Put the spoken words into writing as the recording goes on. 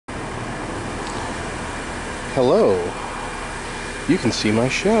Hello. You can see my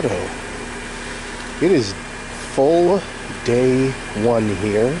shadow. It is full day one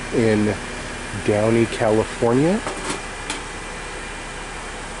here in Downey, California.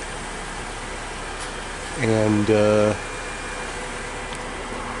 And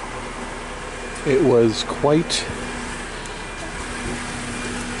it was quite...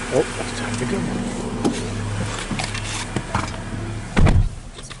 Oh, it's time to go.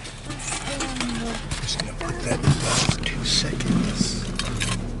 Just gonna put that in about 2 seconds.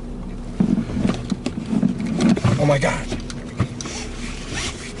 Oh my God.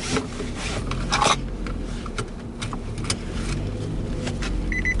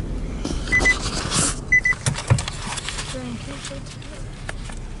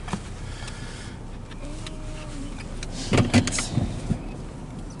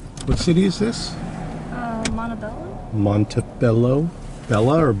 What city is this? Montebello. Montebello?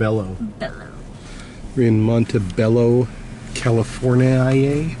 Bella or Bello? Bello. We're in Montebello,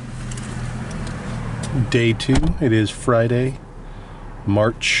 California. Day 2. It is Friday,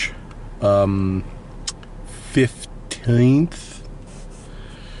 March 15th.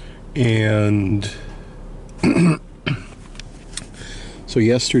 And so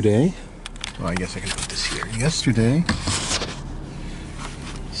yesterday, well, I guess I can put this here. Yesterday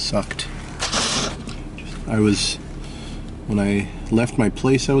sucked. When I left my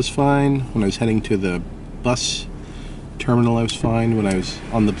place, I was fine. When I was heading to the bus terminal, I was fine. When I was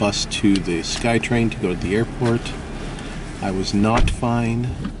on the bus to the SkyTrain to go to the airport, I was not fine.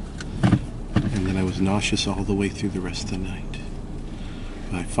 And then I was nauseous all the way through the rest of the night.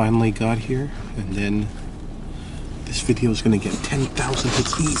 But I finally got here, and then this video is going to get 10,000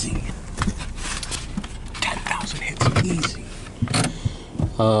 hits easy. 10,000 hits easy.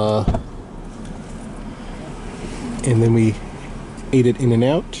 And then we ate it in and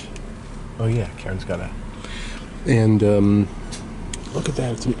out. Oh yeah, Karen's got a... And look at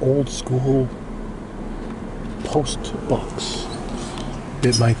that, it's an old school post box.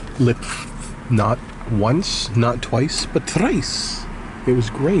 Bit my lip not once, not twice, but thrice. It was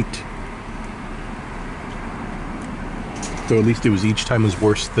great. Though at least it was each time was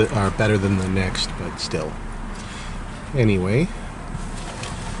worse or better than the next, but still. Anyway,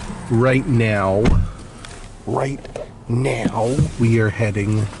 right now we are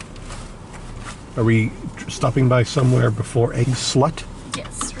heading. Are we stopping by somewhere before Eggslut?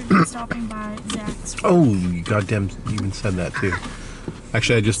 Yes, we're stopping by Zach's. Oh, you goddamn! You even said that too.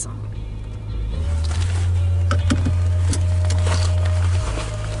 Actually, I just.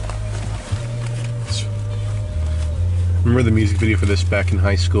 Remember the music video for this back in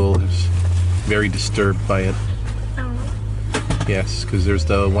high school? I was very disturbed by it. Yes, because there's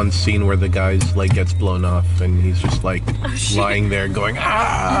the one scene where the guy's leg gets blown off and he's just like lying there going,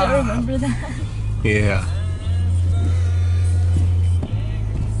 ah! I don't remember that. Yeah.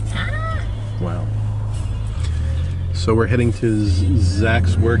 Wow. So we're heading to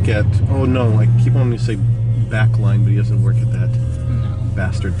Zach's work at, oh no, I keep wanting to say Backline, but he doesn't work at that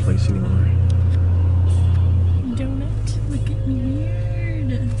bastard place anymore. Donut, look at me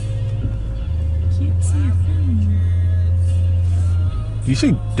weird. Can't see a thing. You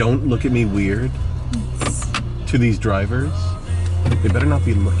say don't look at me weird? Yes. To these drivers? They better not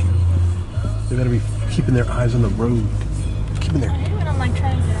be looking. They better be keeping their eyes on the road. Keeping their... I hate when I'm like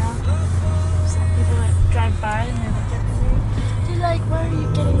trying to get out. Some people like drive by and they look at me. They're like, why are you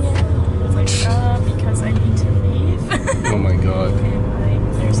getting out? It's like, because I need to leave. Oh my God. And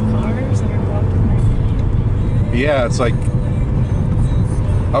like, there's cars that are blocking my view. Yeah, it's like...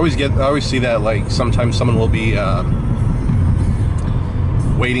 I always see that, like, sometimes someone will be,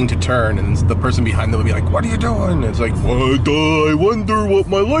 waiting to turn, and the person behind them will be like, what are you doing? And it's like, what? I wonder what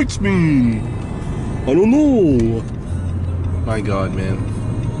my lights mean. I don't know. My God, man.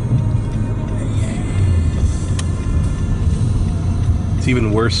 It's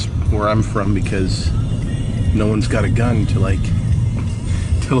even worse where I'm from because no one's got a gun to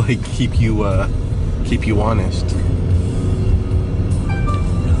keep you honest.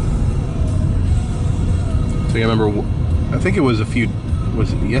 So yeah, I remember, I think it was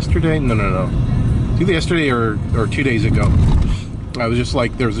was it yesterday? No. It's either yesterday or 2 days ago. I was just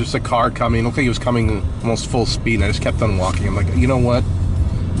like, there was just a car coming. It looked like it was coming almost full speed, and I just kept on walking. I'm like, you know what?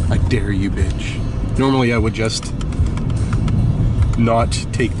 I dare you, bitch. Normally I would just not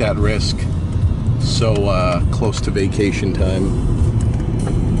take that risk so close to vacation time.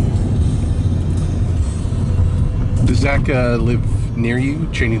 Does Zach live near you?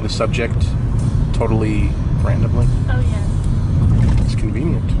 Changing the subject totally randomly? Oh yeah. It's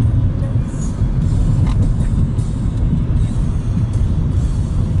convenient. Yes.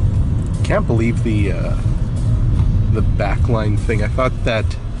 Can't believe the the backline thing. I thought that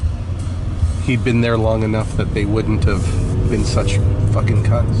he'd been there long enough that they wouldn't have been such fucking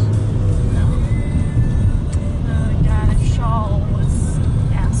cunts. No. God, Shaw was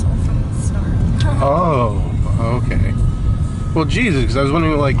an asshole from the start. Oh, okay. Well, Jesus, because I was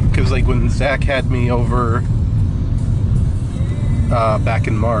wondering, like, because like when Zach had me over back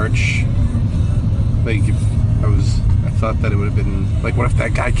in March, like I thought that it would have been like, what if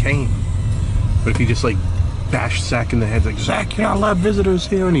that guy came? But if he just like bashed Zach in the head, like, Zach, you're not allowed visitors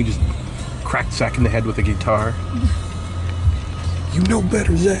here, and he just cracked Zach in the head with a guitar. You know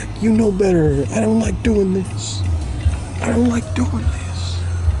better, Zach. You know better. I don't like doing this. I don't like doing this.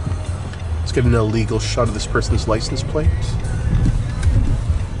 Let's get an illegal shot of this person's license plate.